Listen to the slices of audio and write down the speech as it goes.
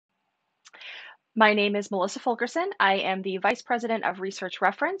My name is Melissa Fulkerson. I am the Vice President of Research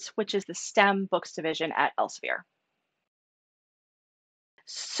Reference, which is the STEM books division at Elsevier.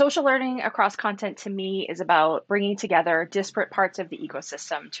 Social learning across content to me is about bringing together disparate parts of the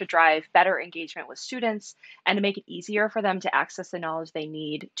ecosystem to drive better engagement with students and to make it easier for them to access the knowledge they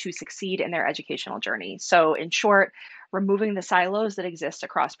need to succeed in their educational journey. So, in short, removing the silos that exist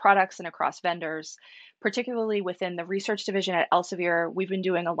across products and across vendors, particularly within the research division at Elsevier, we've been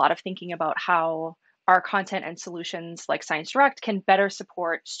doing a lot of thinking about how our content and solutions like Science Direct can better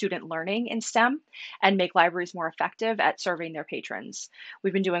support student learning in STEM and make libraries more effective at serving their patrons.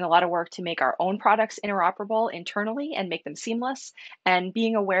 We've been doing a lot of work to make our own products interoperable internally and make them seamless. And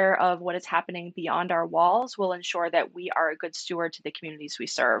being aware of what is happening beyond our walls will ensure that we are a good steward to the communities we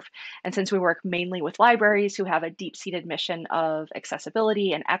serve. And since we work mainly with libraries who have a deep seated mission of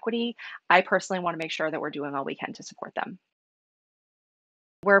accessibility and equity, I personally want to make sure that we're doing all we can to support them.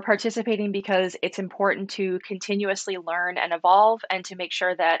 We're participating because it's important to continuously learn and evolve and to make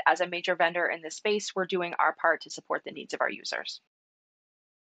sure that as a major vendor in this space, we're doing our part to support the needs of our users.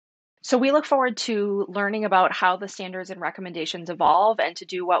 So we look forward to learning about how the standards and recommendations evolve and to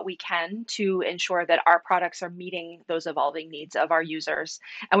do what we can to ensure that our products are meeting those evolving needs of our users.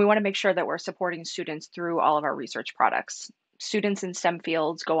 And we want to make sure that we're supporting students through all of our research products. Students in STEM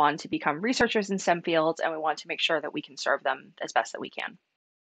fields go on to become researchers in STEM fields, and we want to make sure that we can serve them as best that we can.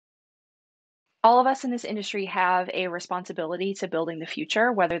 All of us in this industry have a responsibility to building the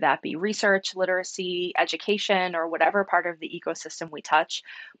future, whether that be research, literacy, education, or whatever part of the ecosystem we touch.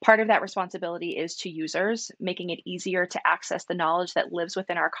 Part of that responsibility is to users, making it easier to access the knowledge that lives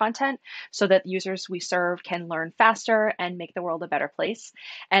within our content so that users we serve can learn faster and make the world a better place.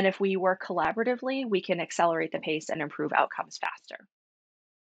 And if we work collaboratively, we can accelerate the pace and improve outcomes faster.